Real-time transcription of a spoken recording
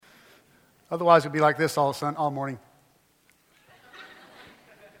Otherwise, it'd be like this all morning.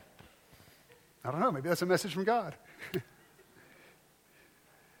 I don't know. Maybe that's a message from God.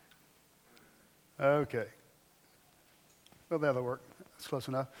 Okay. Well, that'll work. That's close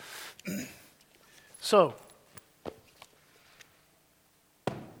enough. So,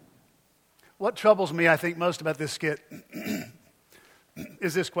 what troubles me, I think, most about this skit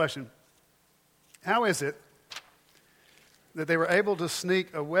is this question. How is it that they were able to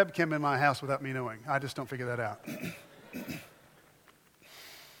sneak a webcam in my house without me knowing? I just don't figure that out.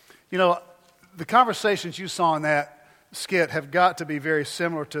 You know, the conversations you saw in that skit have got to be very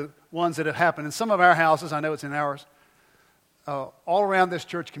similar to ones that have happened in some of our houses. I know it's in ours. All around this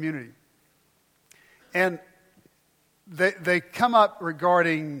church community. And they come up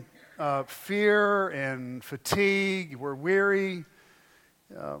regarding fear and fatigue. We're weary.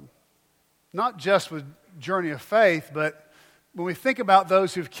 Not just with Journey of Faith, but when we think about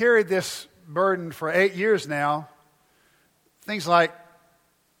those who've carried this burden for 8 years now, things like,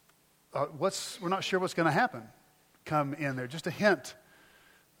 we're not sure what's going to happen come in there. Just a hint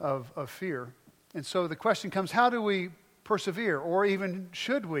of fear. And so the question comes, how do we persevere? Or even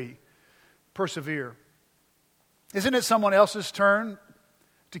should we persevere? Isn't it someone else's turn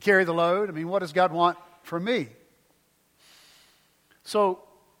to carry the load? I mean, what does God want from me? So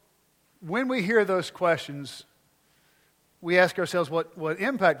when we hear those questions, we ask ourselves, what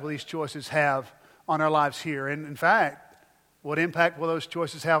impact will these choices have on our lives here? And in fact, what impact will those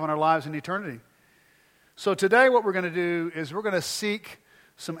choices have on our lives in eternity? So today what we're going to do is we're going to seek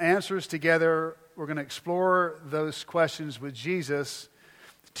some answers together. We're going to explore those questions with Jesus,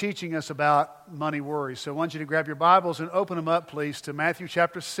 teaching us about money worries. So I want you to grab your Bibles and open them up, please, to Matthew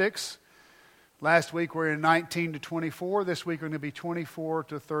chapter 6. Last week we were in 19 to 24. This week we're going to be 25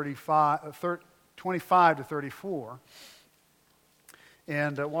 to 34.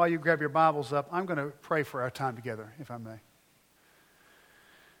 And while you grab your Bibles up, I'm going to pray for our time together, if I may.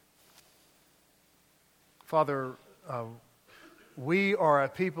 Father, we are a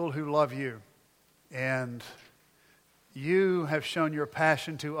people who love you, and you have shown your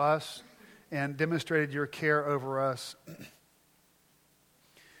passion to us and demonstrated your care over us.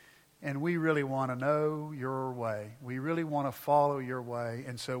 And we really want to know your way. We really want to follow your way.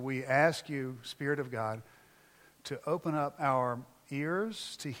 And so we ask you, Spirit of God, to open up our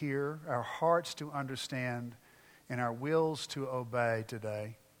ears to hear, our hearts to understand, and our wills to obey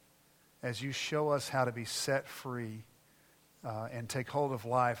today as you show us how to be set free and take hold of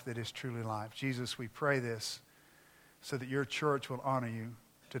life that is truly life. Jesus, we pray this so that your church will honor you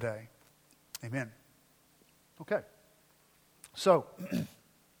today. Amen. Okay. So,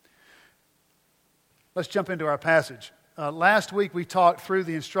 let's jump into our passage. Last week we talked through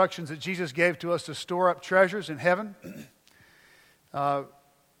the instructions that Jesus gave to us to store up treasures in heaven.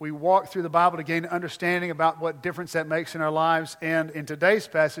 We walked through the Bible to gain understanding about what difference that makes in our lives. And in today's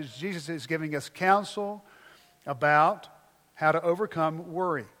passage, Jesus is giving us counsel about how to overcome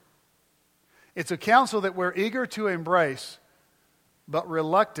worry. It's a counsel that we're eager to embrace, but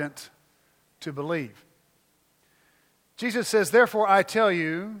reluctant to believe. Jesus says, therefore I tell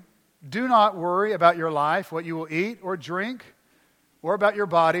you, do not worry about your life, what you will eat or drink, or about your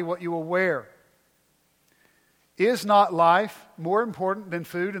body, what you will wear. Is not life more important than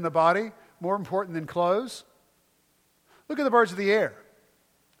food, and the body more important than clothes? Look at the birds of the air.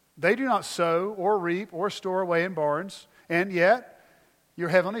 They do not sow or reap or store away in barns, and yet your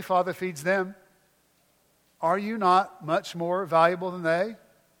heavenly Father feeds them. Are you not much more valuable than they?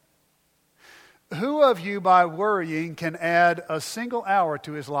 Who of you by worrying can add a single hour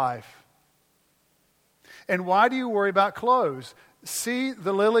to his life? And why do you worry about clothes? See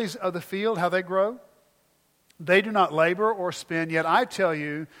the lilies of the field, how they grow? They do not labor or spin, yet I tell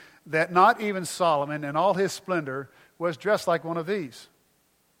you that not even Solomon in all his splendor was dressed like one of these.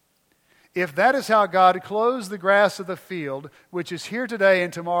 If that is how God clothes the grass of the field, which is here today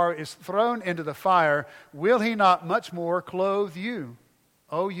and tomorrow is thrown into the fire, will he not much more clothe you,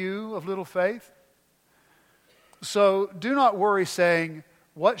 O you of little faith? So do not worry, saying,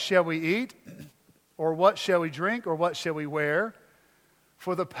 what shall we eat? Or what shall we drink? Or what shall we wear?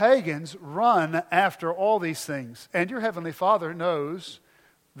 For the pagans run after all these things, and your heavenly Father knows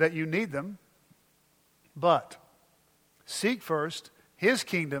that you need them. But seek first his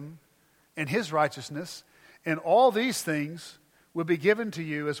kingdom and his righteousness, and all these things will be given to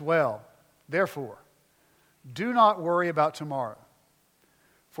you as well. Therefore, do not worry about tomorrow,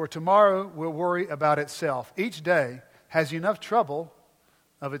 for tomorrow will worry about itself. Each day has enough trouble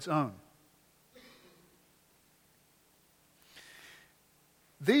of its own.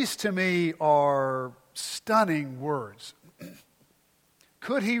 These to me are stunning words.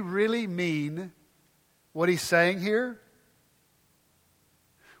 Could he really mean what he's saying here?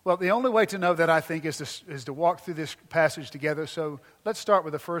 Well, the only way to know that, I think, is to walk through this passage together. So let's start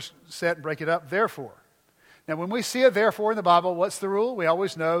with the first set and break it up. Therefore. Now, when we see a therefore in the Bible, what's the rule? We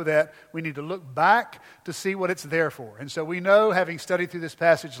always know that we need to look back to see what it's there for. And so we know, having studied through this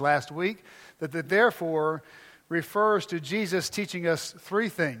passage last week, that the therefore refers to Jesus teaching us three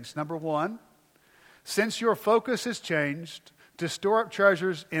things. Number one, since your focus has changed to store up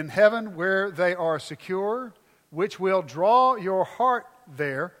treasures in heaven where they are secure, which will draw your heart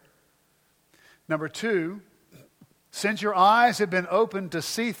there. Number two, since your eyes have been opened to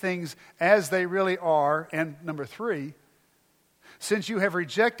see things as they really are. And number three, since you have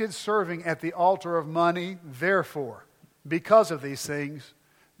rejected serving at the altar of money, therefore, because of these things,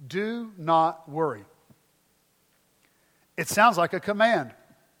 do not worry. It sounds like a command,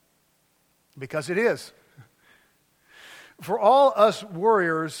 because it is. For all us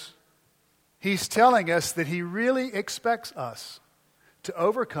worriers, he's telling us that he really expects us to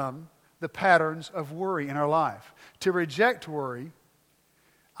overcome the patterns of worry in our life. To reject worry,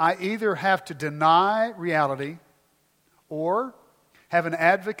 I either have to deny reality or have an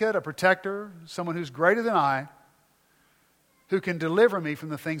advocate, a protector, someone who's greater than I, who can deliver me from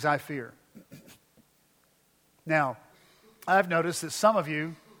the things I fear. Now, I've noticed that some of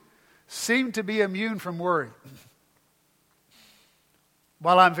you seem to be immune from worry.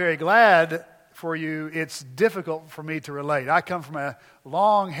 While I'm very glad for you, it's difficult for me to relate. I come from a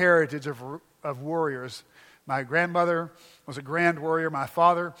long heritage of warriors. My grandmother was a grand warrior. My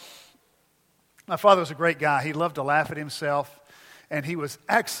father was a great guy. He loved to laugh at himself, and he was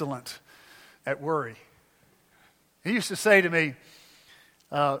excellent at worry. He used to say to me,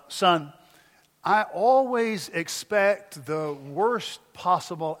 son, I always expect the worst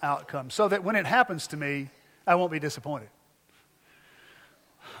possible outcome so that when it happens to me, I won't be disappointed.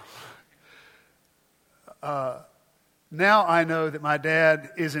 Now I know that my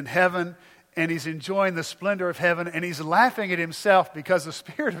dad is in heaven and he's enjoying the splendor of heaven and he's laughing at himself because the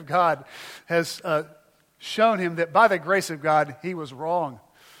Spirit of God has shown him that by the grace of God he was wrong,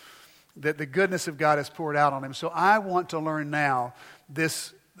 that the goodness of God has poured out on him. So I want to learn now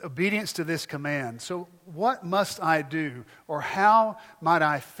this obedience to this command. So what must I do, or how might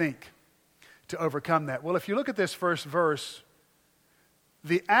I think to overcome that? Well, if you look at this first verse,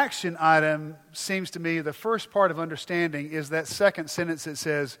 the action item seems to me the first part of understanding is that second sentence that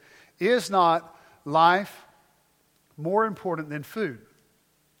says, is not life more important than food?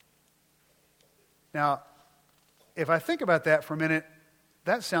 Now, if I think about that for a minute,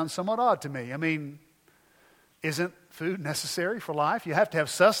 that sounds somewhat odd to me. I mean, isn't food necessary for life? You have to have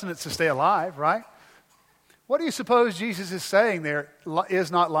sustenance to stay alive, right? What do you suppose Jesus is saying there?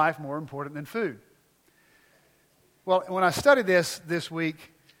 Is not life more important than food? Well, when I studied this week,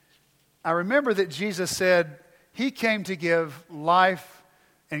 I remember that Jesus said he came to give life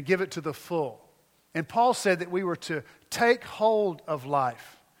and give it to the full. And Paul said that we were to take hold of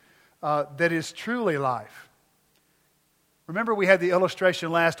life that is truly life. Remember, we had the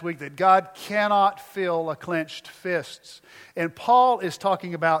illustration last week that God cannot fill a clenched fist. And Paul is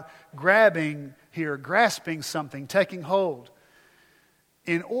talking about grabbing here, grasping something, taking hold.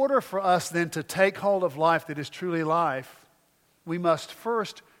 In order for us then to take hold of life that is truly life, we must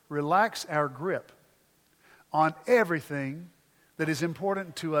first relax our grip on everything that is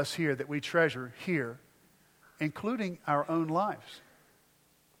important to us here, that we treasure here, including our own lives.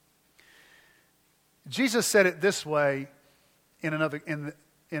 Jesus said it this way in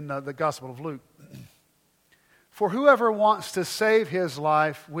the Gospel of Luke. For whoever wants to save his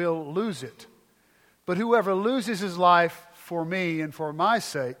life will lose it, but whoever loses his life for me and for my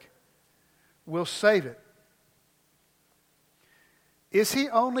sake will save it. Is he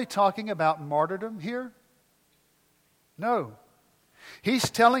only talking about martyrdom here? No. He's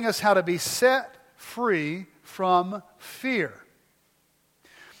telling us how to be set free from fear.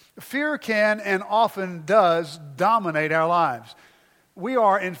 Fear can and often does dominate our lives. We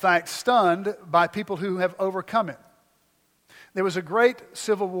are, in fact, stunned by people who have overcome it. There was a great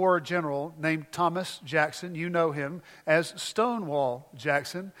Civil War general named Thomas Jackson. You know him as Stonewall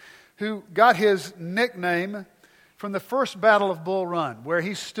Jackson, who got his nickname from the first Battle of Bull Run, where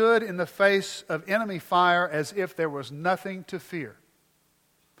he stood in the face of enemy fire as if there was nothing to fear.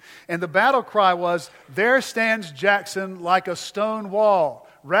 And the battle cry was, "There stands Jackson like a stone wall.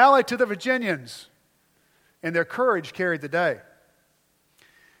 Rally to the Virginians." And their courage carried the day.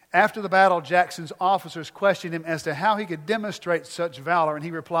 After the battle, Jackson's officers questioned him as to how he could demonstrate such valor, and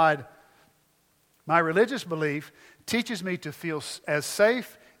he replied, "My religious belief teaches me to feel as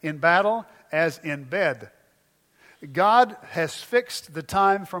safe in battle as in bed. God has fixed the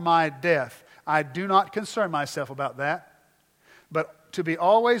time for my death. I do not concern myself about that, but to be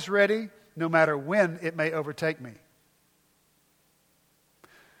always ready, no matter when it may overtake me.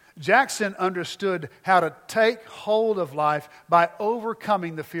 Jackson understood how to take hold of life by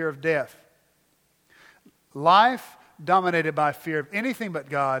overcoming the fear of death. Life dominated by fear of anything but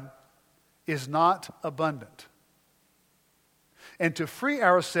God is not abundant. And to free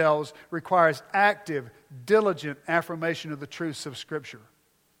ourselves requires active, diligent affirmation of the truths of Scripture.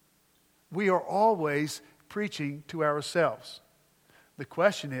 We are always preaching to ourselves. The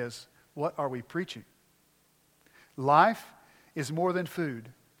question is, what are we preaching? Life is more than food,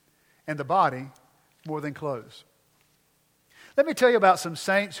 and the body more than clothes. Let me tell you about some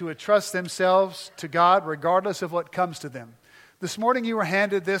saints who would trust themselves to God regardless of what comes to them. This morning you were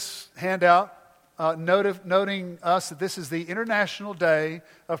handed this handout noting us that this is the International Day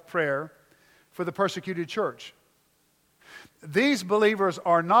of Prayer for the Persecuted Church. These believers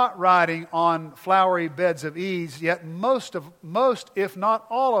are not riding on flowery beds of ease, yet most, if not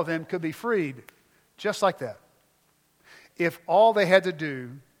all of them, could be freed just like that if all they had to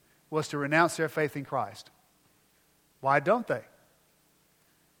do was to renounce their faith in Christ. Why don't they?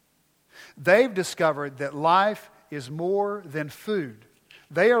 They've discovered that life is more than food.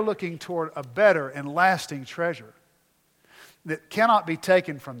 They are looking toward a better and lasting treasure that cannot be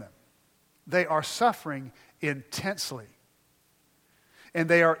taken from them. They are suffering intensely. And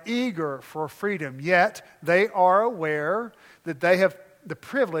they are eager for freedom, yet they are aware that they have the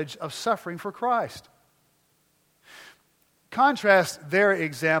privilege of suffering for Christ. Contrast their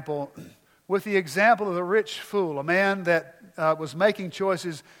example with the example of the rich fool, a man that was making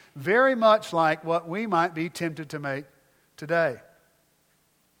choices very much like what we might be tempted to make today.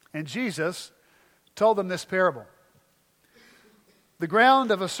 And Jesus told them this parable. The ground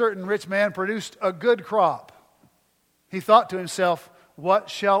of a certain rich man produced a good crop. He thought to himself, "What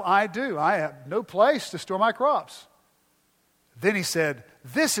shall I do? I have no place to store my crops." Then he said,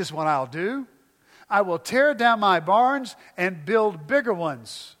 "This is what I'll do. I will tear down my barns and build bigger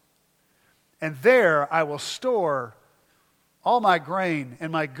ones. And there I will store all my grain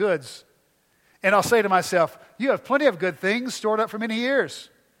and my goods. And I'll say to myself, you have plenty of good things stored up for many years.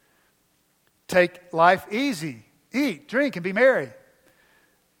 Take life easy. Eat, drink, and be merry."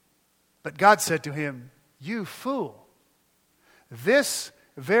 But God said to him, "You fool, this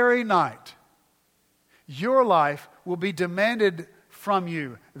very night your life will be demanded from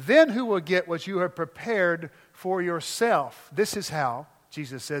you. Then who will get what you have prepared for yourself?" This is how,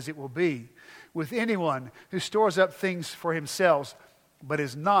 Jesus says, it will be with anyone who stores up things for himself, but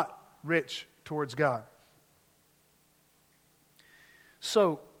is not rich towards God.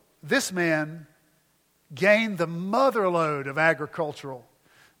 So, this man gained the motherlode of agricultural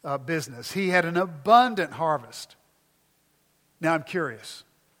business. He had an abundant harvest. Now I'm curious,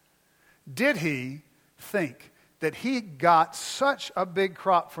 did he think that he got such a big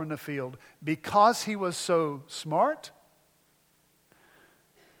crop from the field because he was so smart?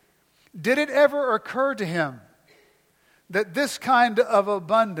 Did it ever occur to him that this kind of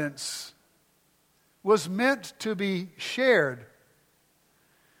abundance was meant to be shared?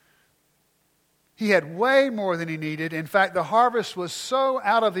 He had way more than he needed. In fact, the harvest was so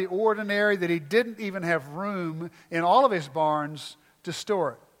out of the ordinary that he didn't even have room in all of his barns to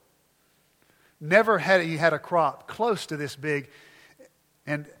store it. Never had he had a crop close to this big.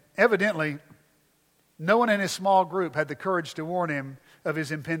 And evidently, no one in his small group had the courage to warn him of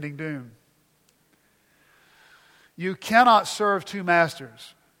his impending doom. You cannot serve two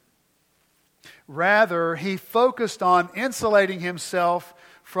masters. Rather, he focused on insulating himself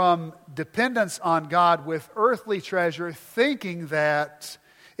from dependence on God with earthly treasure, thinking that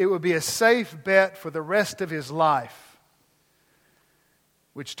it would be a safe bet for the rest of his life,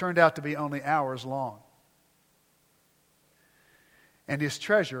 which turned out to be only hours long. And his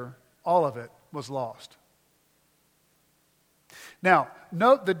treasure, all of it, was lost. Now,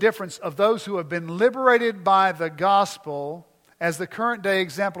 note the difference of those who have been liberated by the gospel as the current day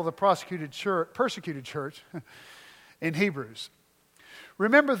example of the persecuted church in Hebrews.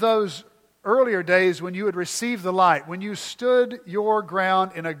 Remember those earlier days when you had received the light, when you stood your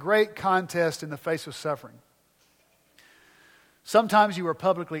ground in a great contest in the face of suffering. Sometimes you were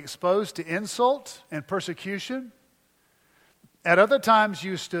publicly exposed to insult and persecution. At other times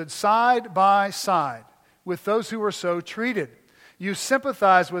you stood side by side with those who were so treated. You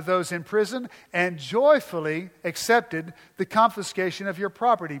sympathized with those in prison and joyfully accepted the confiscation of your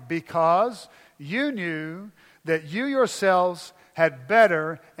property because you knew that you yourselves had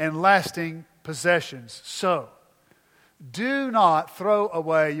better and lasting possessions. So, do not throw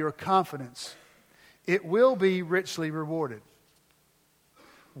away your confidence it will be richly rewarded.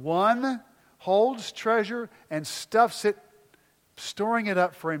 One holds treasure and stuffs it, storing it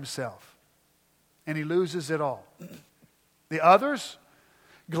up for himself, and he loses it all. The others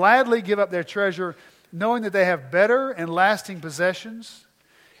gladly give up their treasure, knowing that they have better and lasting possessions,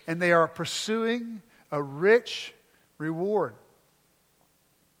 and they are pursuing a rich reward.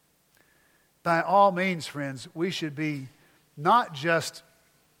 By all means, friends, we should be not just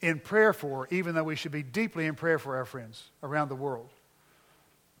in prayer for, even though we should be deeply in prayer for our friends around the world,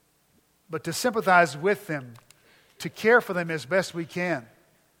 but to sympathize with them, to care for them as best we can,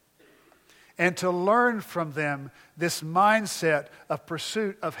 and to learn from them this mindset of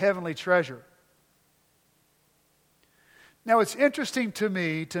pursuit of heavenly treasure. Now, it's interesting to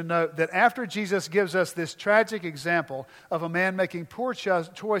me to note that after Jesus gives us this tragic example of a man making poor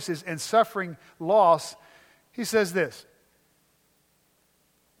choices and suffering loss, he says this: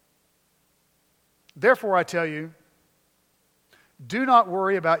 "Therefore I tell you, do not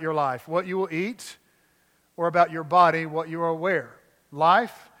worry about your life, what you will eat, or about your body, what you will wear.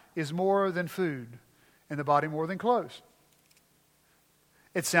 Life is more than food, and the body more than clothes."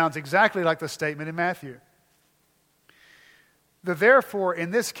 It sounds exactly like the statement in Matthew. The therefore in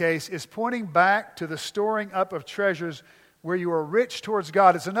this case is pointing back to the storing up of treasures where you are rich towards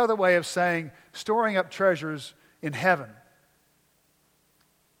God. It's another way of saying storing up treasures in heaven.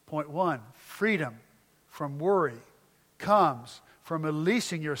 Point one, freedom from worry comes from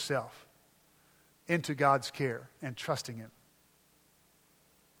releasing yourself into God's care and trusting Him.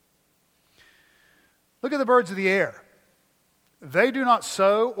 Look at the birds of the air. They do not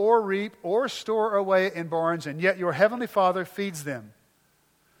sow or reap or store away in barns, and yet your heavenly Father feeds them.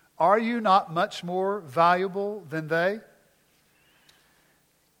 Are you not much more valuable than they?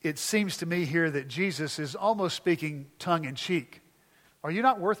 It seems to me here that Jesus is almost speaking tongue-in-cheek. Are you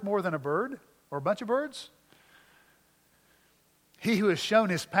not worth more than a bird or a bunch of birds? He who has shown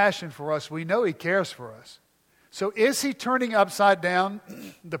His passion for us, we know He cares for us. So is He turning upside down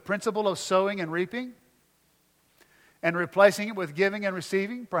the principle of sowing and reaping and replacing it with giving and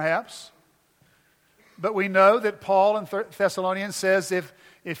receiving? Perhaps. But we know that Paul in Thessalonians says, if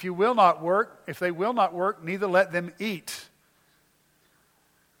they will not work, neither let them eat.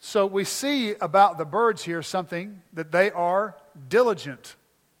 So we see about the birds here something that they are diligent.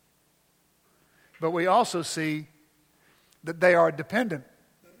 But we also see that they are dependent.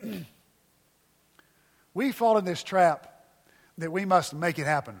 We fall in this trap that we must make it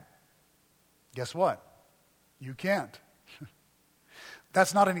happen. Guess what? You can't.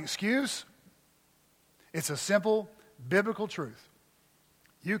 That's not an excuse. It's a simple biblical truth.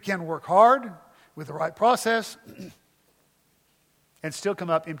 You can work hard with the right process and still come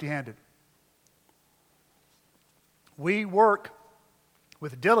up empty-handed. We work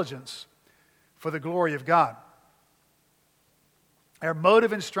with diligence for the glory of God. Our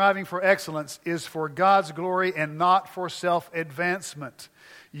motive in striving for excellence is for God's glory and not for self-advancement.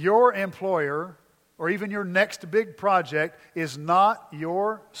 Your employer, or even your next big project, is not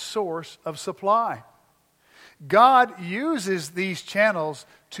your source of supply. God uses these channels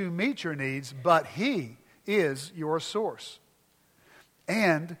to meet your needs, but He is your source.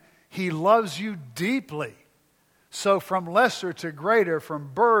 And He loves you deeply. So from lesser to greater,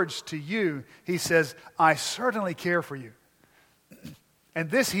 from birds to you, He says, I certainly care for you. And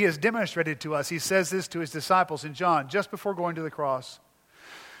this He has demonstrated to us. He says this to His disciples in John, just before going to the cross.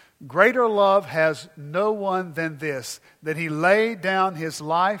 Greater love has no one than this, that He laid down His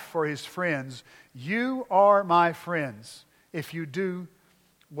life for His friends. You are my friends if you do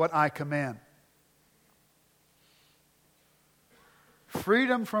what I command.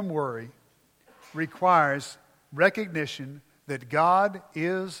 Freedom from worry requires recognition that God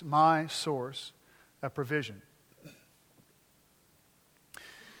is my source of provision.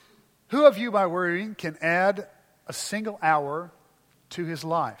 Who of you by worrying can add a single hour to his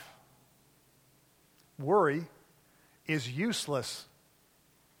life? Worry is useless.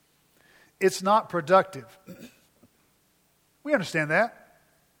 It's not productive. We understand that,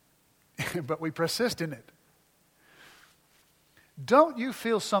 but we persist in it. Don't you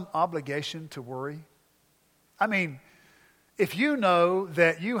feel some obligation to worry? I mean, if you know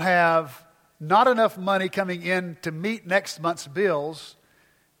that you have not enough money coming in to meet next month's bills,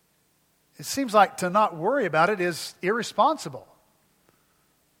 it seems like to not worry about it is irresponsible.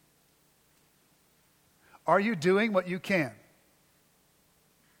 Are you doing what you can?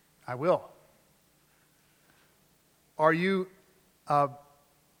 I will. Are you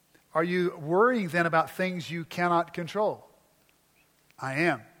worrying then about things you cannot control? I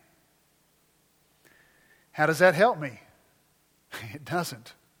am. How does that help me? It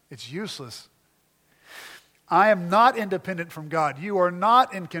doesn't. It's useless. I am not independent from God. You are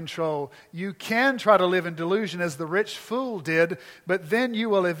not in control. You can try to live in delusion as the rich fool did, but then you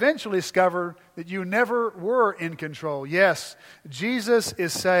will eventually discover that you never were in control. Yes, Jesus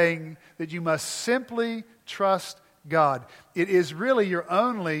is saying that you must simply trust God. It is really your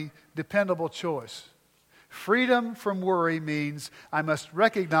only dependable choice. Freedom from worry means I must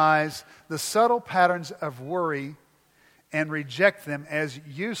recognize the subtle patterns of worry and reject them as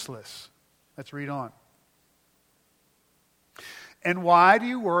useless. Let's read on. And why do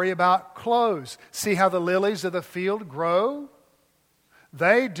you worry about clothes? See how the lilies of the field grow?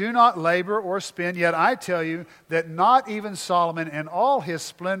 They do not labor or spin, yet I tell you that not even Solomon in all his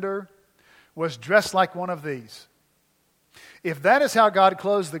splendor was dressed like one of these. If that is how God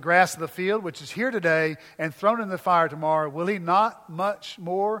clothes the grass of the field, which is here today and thrown in the fire tomorrow, will He not much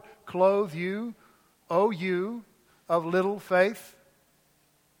more clothe you, O you of little faith?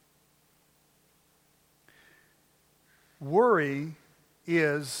 Worry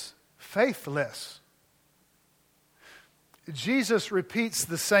is faithless. Jesus repeats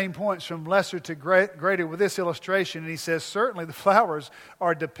the same points from lesser to greater with this illustration, and He says, certainly the flowers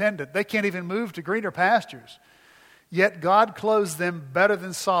are dependent. They can't even move to greener pastures. Yet God clothes them better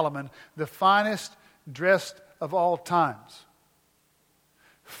than Solomon, the finest dressed of all times.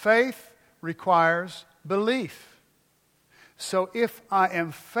 Faith requires belief. So if I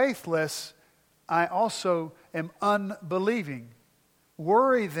am faithless, I also am unbelieving.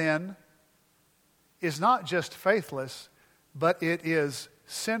 Worry, then, is not just faithless, but it is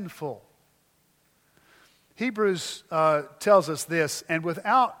sinful. Hebrews tells us this, and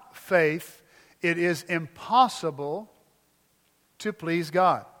without faith, it is impossible to please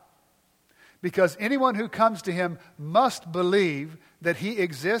God. Because anyone who comes to Him must believe that He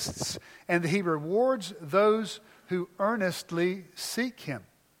exists and that He rewards those who earnestly seek Him.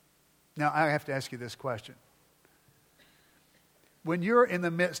 Now, I have to ask you this question. When you're in the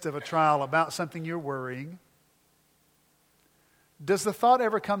midst of a trial about something you're worrying, does the thought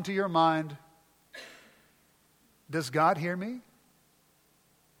ever come to your mind, does God hear me?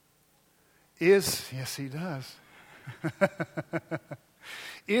 Yes, He does.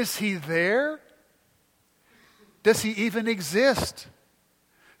 Is He there? Does He even exist?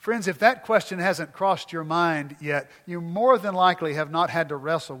 Friends, if that question hasn't crossed your mind yet, you more than likely have not had to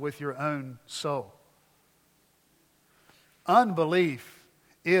wrestle with your own soul. Unbelief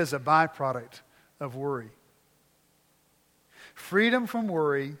is a byproduct of worry. Freedom from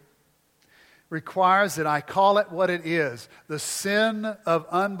worry requires that I call it what it is, the sin of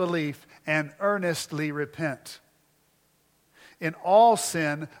unbelief, and earnestly repent. And all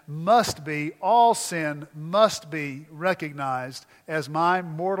sin must be recognized as my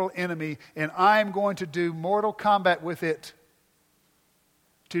mortal enemy, and I am going to do mortal combat with it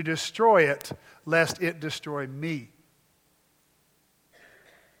to destroy it, lest it destroy me.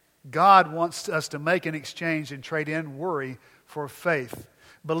 God wants us to make an exchange and trade in worry for faith,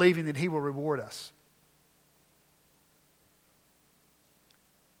 believing that He will reward us.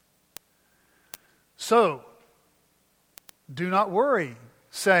 So, do not worry,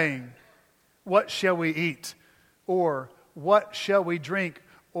 saying, what shall we eat? Or what shall we drink?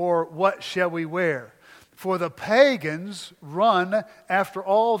 Or what shall we wear? For the pagans run after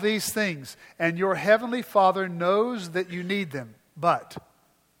all these things, and your heavenly Father knows that you need them. But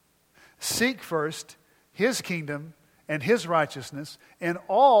seek first His kingdom and His righteousness, and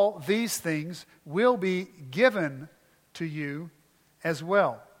all these things will be given to you as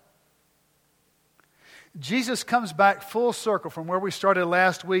well. Jesus comes back full circle from where we started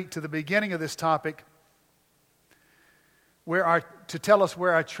last week to the beginning of this topic, to tell us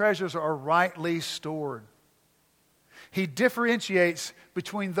where our treasures are rightly stored. He differentiates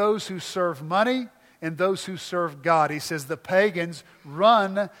between those who serve money and those who serve God. He says the pagans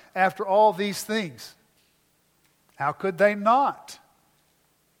run after all these things. How could they not?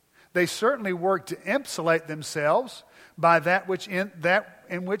 They certainly work to insulate themselves by that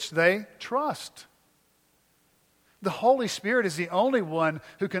in which they trust. The Holy Spirit is the only one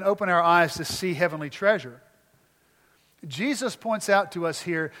who can open our eyes to see heavenly treasure. Jesus points out to us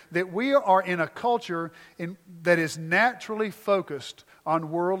here that we are in a culture that is naturally focused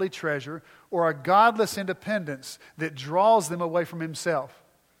on worldly treasure or a godless independence that draws them away from Himself.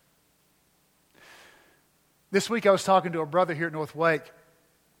 This week I was talking to a brother here at North Wake,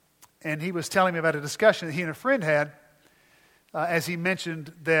 and he was telling me about a discussion that he and a friend had as he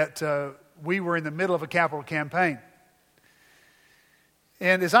mentioned that we were in the middle of a capital campaign.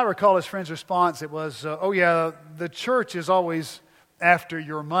 And as I recall his friend's response, it was, oh yeah, the church is always after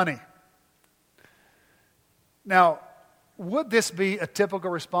your money. Now, would this be a typical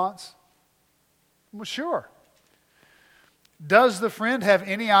response? Well, sure. Does the friend have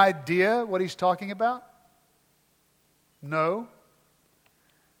any idea what he's talking about? No.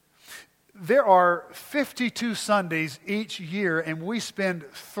 There are 52 Sundays each year, and we spend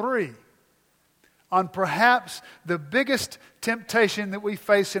 3 on perhaps the biggest temptation that we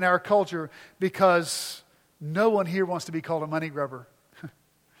face in our culture, because no one here wants to be called a money grubber.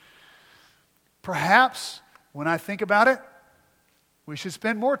 Perhaps, when I think about it, we should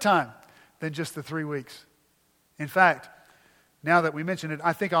spend more time than just the 3 weeks. In fact, now that we mention it,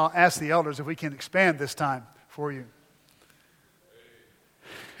 I think I'll ask the elders if we can expand this time for you.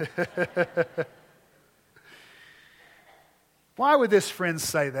 Why would this friend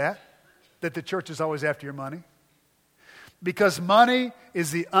say that the church is always after your money? Because money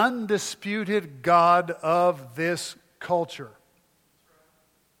is the undisputed god of this culture.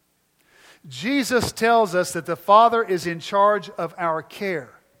 Jesus tells us that the Father is in charge of our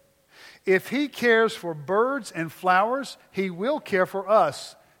care. If He cares for birds and flowers, He will care for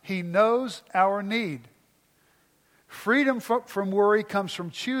us. He knows our need. Freedom from worry comes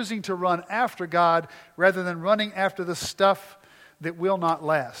from choosing to run after God rather than running after the stuff that will not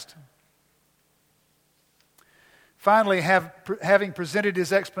last. Finally, having presented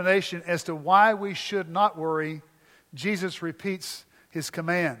His explanation as to why we should not worry, Jesus repeats His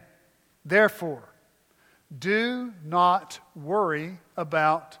command. Therefore, do not worry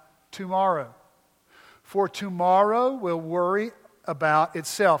about tomorrow, for tomorrow will worry about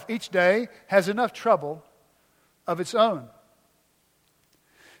itself. Each day has enough trouble of its own.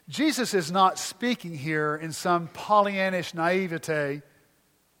 Jesus is not speaking here in some Pollyannish naivete.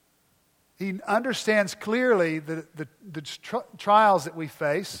 He understands clearly the trials that we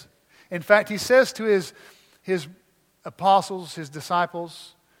face. In fact, He says to His apostles, His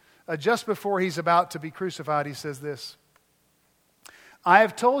disciples, just before He's about to be crucified, He says this: I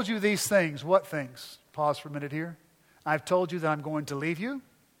have told you these things. What things? Pause for a minute here. I've told you that I'm going to leave you.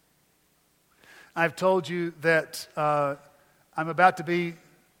 I've told you that I'm about to be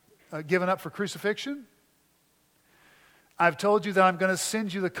given up for crucifixion. I've told you that I'm going to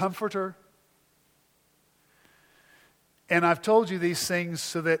send you the Comforter. And I've told you these things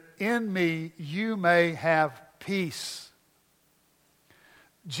so that in me you may have peace.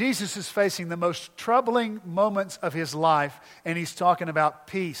 Jesus is facing the most troubling moments of His life, and He's talking about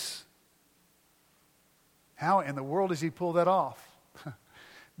peace. How in the world does He pull that off?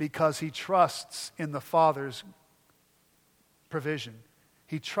 Because He trusts in the Father's provision.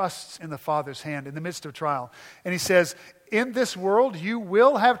 He trusts in the Father's hand in the midst of trial. And He says, in this world you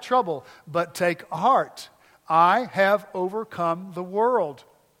will have trouble, but take heart. I have overcome the world.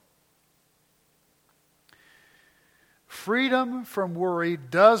 Freedom from worry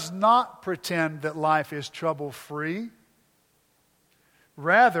does not pretend that life is trouble-free.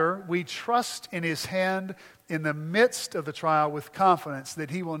 Rather, we trust in His hand in the midst of the trial with confidence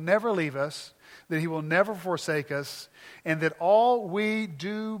that He will never leave us, that He will never forsake us, and that all we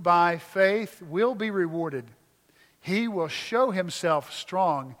do by faith will be rewarded. He will show Himself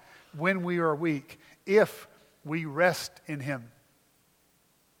strong when we are weak, if we rest in Him.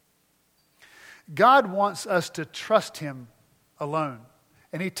 God wants us to trust Him alone.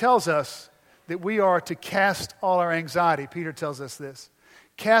 And He tells us that we are to cast all our anxiety. Peter tells us this.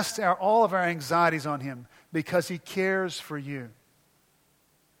 Cast all of our anxieties on Him because He cares for you.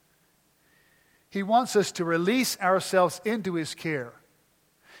 He wants us to release ourselves into His care.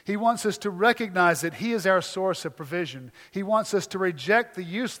 He wants us to recognize that He is our source of provision. He wants us to reject the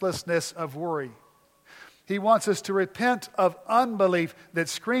uselessness of worry. He wants us to repent of unbelief that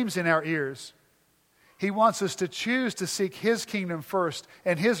screams in our ears. He wants us to choose to seek His kingdom first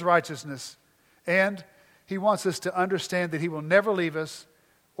and His righteousness. And He wants us to understand that He will never leave us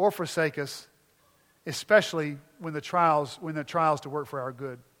or forsake us, especially when the trials to work for our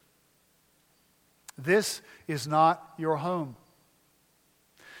good. This is not your home.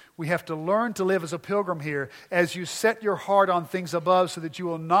 We have to learn to live as a pilgrim here as you set your heart on things above so that you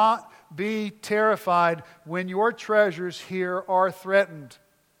will not be terrified when your treasures here are threatened.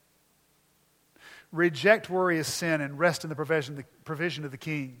 Reject worry as sin and rest in the provision of the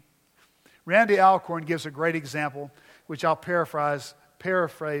King. Randy Alcorn gives a great example, which I'll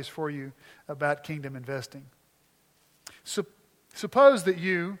paraphrase for you about kingdom investing. Suppose that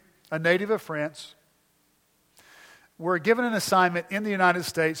you, a native of France, were given an assignment in the United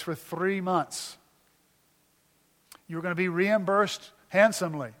States for 3 months. You were going to be reimbursed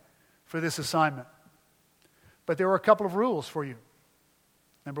handsomely for this assignment. But there were a couple of rules for you.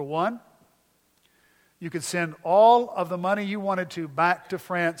 Number one, you could send all of the money you wanted to back to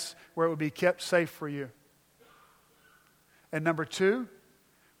France where it would be kept safe for you. And number two,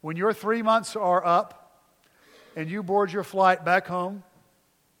 when your 3 months are up, and you board your flight back home,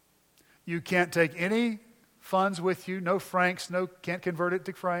 you can't take any funds with you, no francs, can't convert it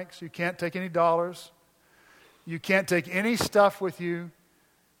to francs. You can't take any dollars. You can't take any stuff with you,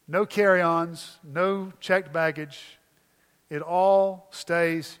 no carry-ons, no checked baggage. It all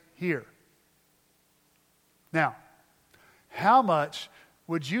stays here. Now, how much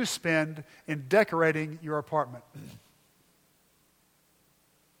would you spend in decorating your apartment?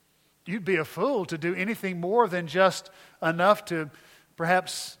 You'd be a fool to do anything more than just enough to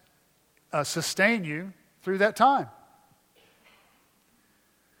perhaps sustain you through that time.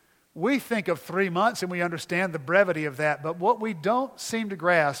 We think of 3 months and we understand the brevity of that, but what we don't seem to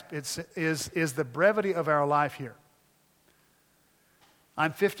grasp is the brevity of our life here.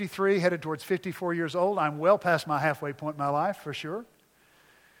 I'm 53, headed towards 54 years old. I'm well past my halfway point in my life, for sure.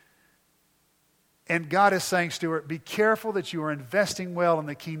 And God is saying, Stuart, be careful that you are investing well in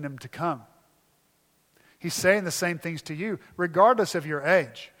the kingdom to come. He's saying the same things to you, regardless of your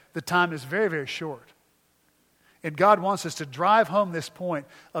age. The time is very, very short. And God wants us to drive home this point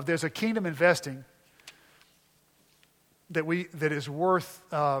of there's a kingdom investing that is worth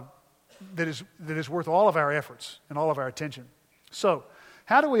all of our efforts and all of our attention. So,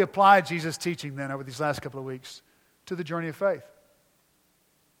 how do we apply Jesus' teaching then over these last couple of weeks to the journey of faith?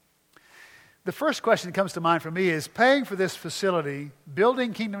 The first question that comes to mind for me is paying for this facility,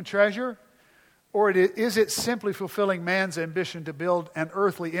 building kingdom treasure, or is it simply fulfilling man's ambition to build an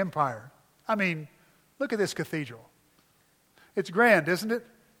earthly empire? I mean, look at this cathedral. It's grand, isn't it?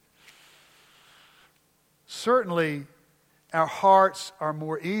 Certainly, our hearts are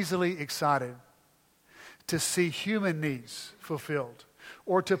more easily excited to see human needs fulfilled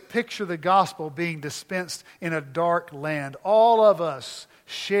or to picture the gospel being dispensed in a dark land. All of us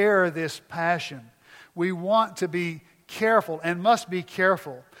share this passion. We want to be careful and must be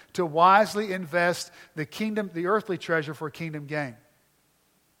careful to wisely invest the earthly treasure for kingdom gain.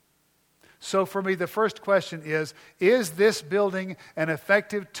 So for me, the first question is this building an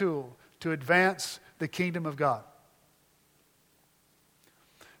effective tool to advance the kingdom of God?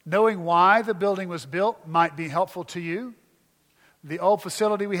 Knowing why the building was built might be helpful to you. The old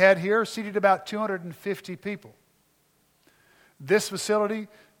facility we had here seated about 250 people. This facility,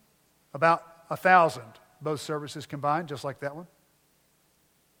 about 1,000, both services combined, just like that one.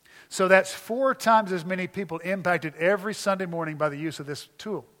 So that's 4 times as many people impacted every Sunday morning by the use of this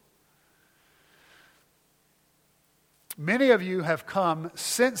tool. Many of you have come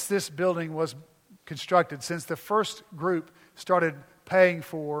since this building was constructed, since the first group started paying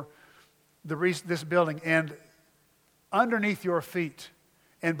for this building, and underneath your feet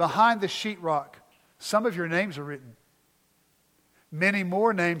and behind the sheetrock, some of your names are written. Many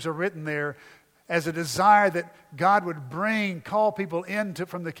more names are written there as a desire that God would call people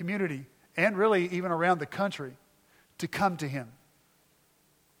from the community and really even around the country to come to Him.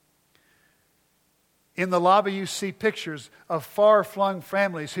 In the lobby, you see pictures of far-flung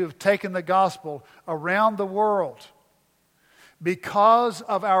families who have taken the gospel around the world. Because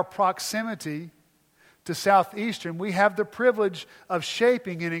of our proximity to Southeastern, we have the privilege of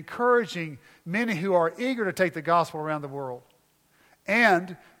shaping and encouraging many who are eager to take the gospel around the world.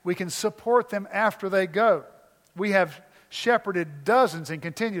 And we can support them after they go. We have shepherded dozens and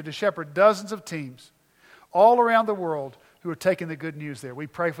continue to shepherd dozens of teams all around the world who are taking the good news there. We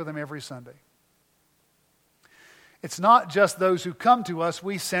pray for them every Sunday. It's not just those who come to us,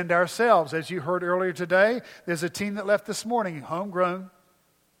 we send ourselves. As you heard earlier today, there's a team that left this morning, homegrown,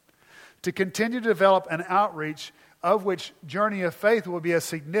 to continue to develop an outreach of which Journey of Faith will be a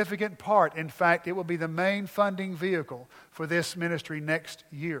significant part. In fact, it will be the main funding vehicle for this ministry next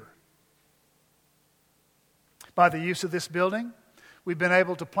year. By the use of this building, we've been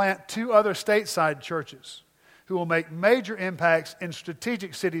able to plant 2 other stateside churches who will make major impacts in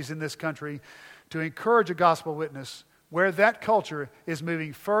strategic cities in this country to encourage a gospel witness where that culture is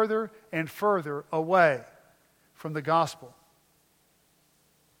moving further and further away from the gospel.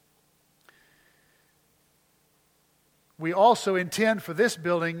 We also intend for this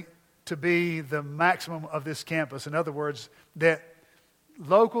building to be the maximum of this campus. In other words, that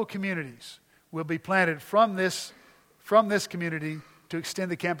local communities will be planted from this community to extend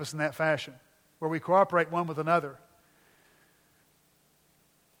the campus in that fashion, where we cooperate one with another.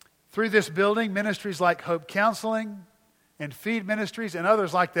 Through this building, ministries like Hope Counseling and Feed Ministries and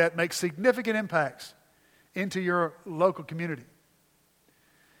others like that make significant impacts into your local community.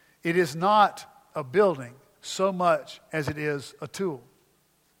 It is not a building so much as it is a tool.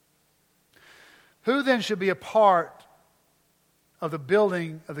 Who then should be a part of the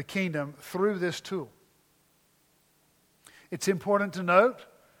building of the kingdom through this tool? It's important to note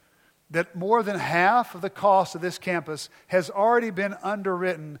that more than half of the cost of this campus has already been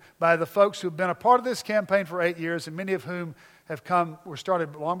underwritten by the folks who've been a part of this campaign for 8 years, and many of whom were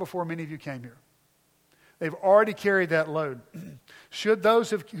started long before many of you came here. They've already carried that load. Should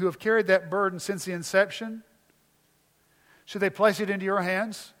those who have carried that burden since the inception, should they place it into your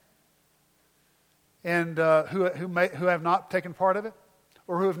hands, and who have not taken part of it,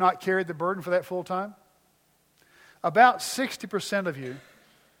 or who have not carried the burden for that full time? About 60% of you,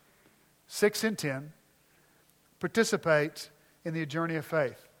 6 in 10, participate in the journey of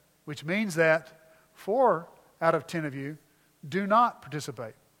faith, which means that 4 out of 10 of you do not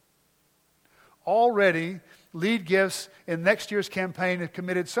participate. Already, Lead Gifts in next year's campaign have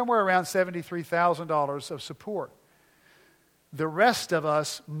committed somewhere around $73,000 of support. The rest of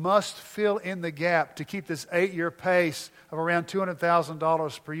us must fill in the gap to keep this 8-year pace of around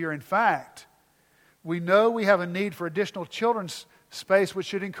 $200,000 per year. In fact, we know we have a need for additional children's space, which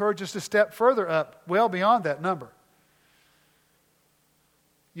should encourage us to step further up, well beyond that number.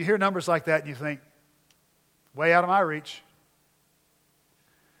 You hear numbers like that and you think, way out of my reach.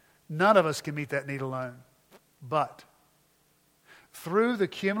 None of us can meet that need alone. But through the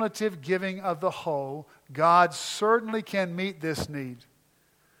cumulative giving of the whole, God certainly can meet this need,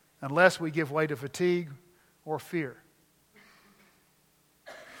 unless we give way to fatigue or fear.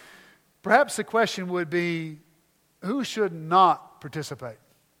 Perhaps the question would be, who should not participate?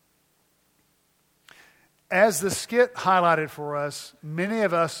 As the skit highlighted for us, many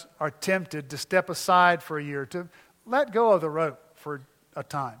of us are tempted to step aside for a year, to let go of the rope for a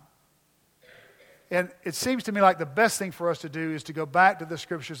time. And it seems to me like the best thing for us to do is to go back to the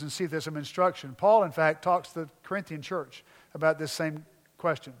Scriptures and see if there's some instruction. Paul, in fact, talks to the Corinthian church about this same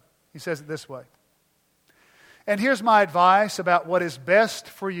question. He says it this way. And here's my advice about what is best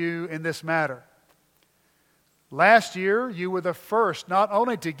for you in this matter. Last year, you were the first not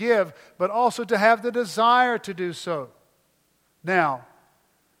only to give, but also to have the desire to do so. Now,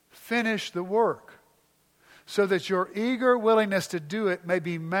 finish the work so that your eager willingness to do it may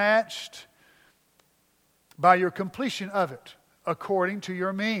be matched by your completion of it, according to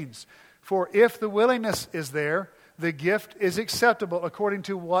your means. For if the willingness is there, the gift is acceptable according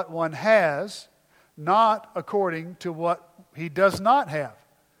to what one has, not according to what he does not have.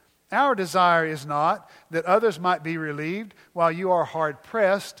 Our desire is not that others might be relieved while you are hard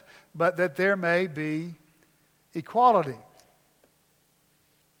pressed, but that there may be equality.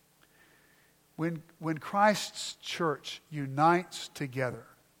 When Christ's church unites together,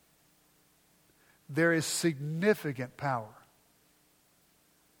 there is significant power.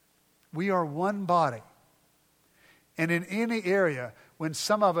 We are one body. And in any area, when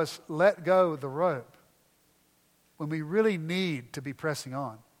some of us let go the rope, when we really need to be pressing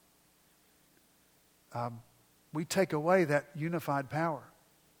on, we take away that unified power.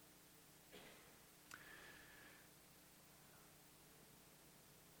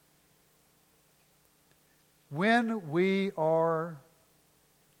 When we are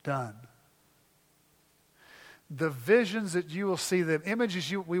done, the visions that you will see, the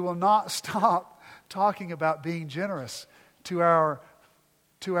images we will not stop talking about being generous to our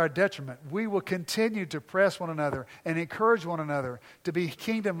detriment. We will continue to press one another and encourage one another to be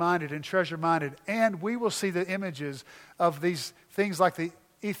kingdom-minded and treasure-minded. And we will see the images of these things like the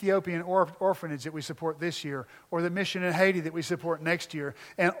Ethiopian orphanage that we support this year, or the mission in Haiti that we support next year.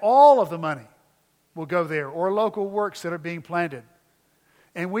 And all of the money will go there, or local works that are being planted.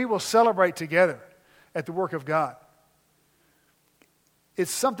 And we will celebrate together at the work of God.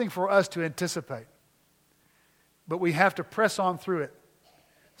 It's something for us to anticipate. But we have to press on through it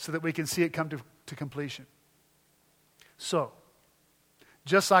so that we can see it come to completion. So,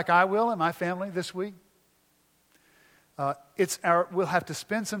 just like I will and my family this week, we'll have to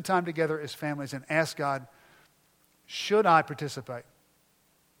spend some time together as families and ask God, should I participate?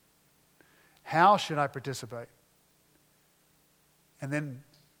 How should I participate? And then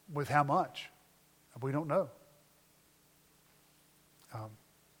with how much? We don't know.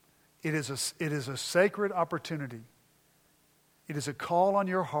 It is a sacred opportunity. It is a call on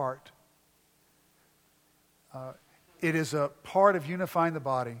your heart. It is a part of unifying the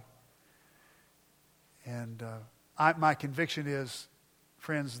body. And my conviction is,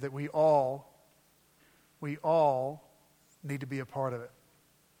 friends, that we all need to be a part of it.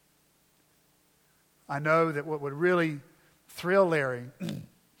 I know that what would really thrill Larry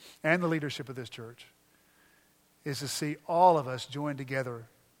and the leadership of this church is to see all of us join together,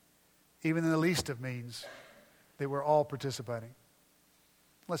 even in the least of means, that we're all participating.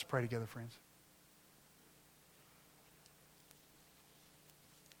 Let's pray together, friends.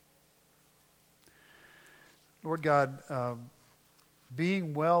 Lord God,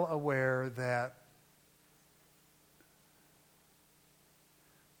 being well aware that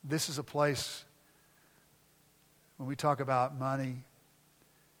this is a place, when we talk about money,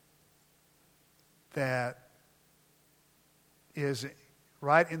 that is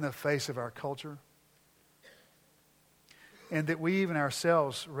right in the face of our culture, and that we even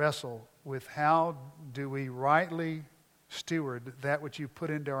ourselves wrestle with how do we rightly steward that which you put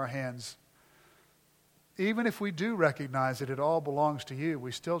into our hands. Even if we do recognize that it all belongs to you,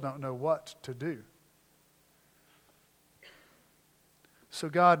 we still don't know what to do. So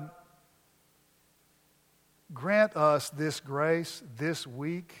God, grant us this grace this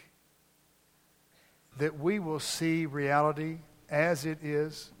week, that we will see reality as it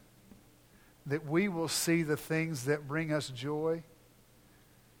is, that we will see the things that bring us joy,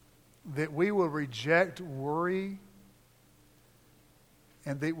 that we will reject worry,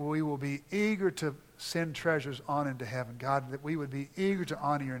 and that we will be eager to send treasures on into heaven. God, that we would be eager to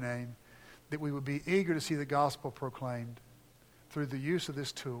honor your name, that we would be eager to see the gospel proclaimed through the use of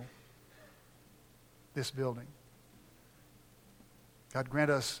this tool, this building. God,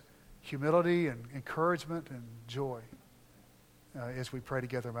 grant us humility and encouragement and joy as we pray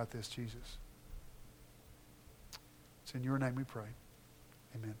together about this, Jesus. It's in your name we pray.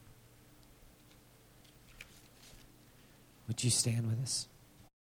 Amen. Would you stand with us?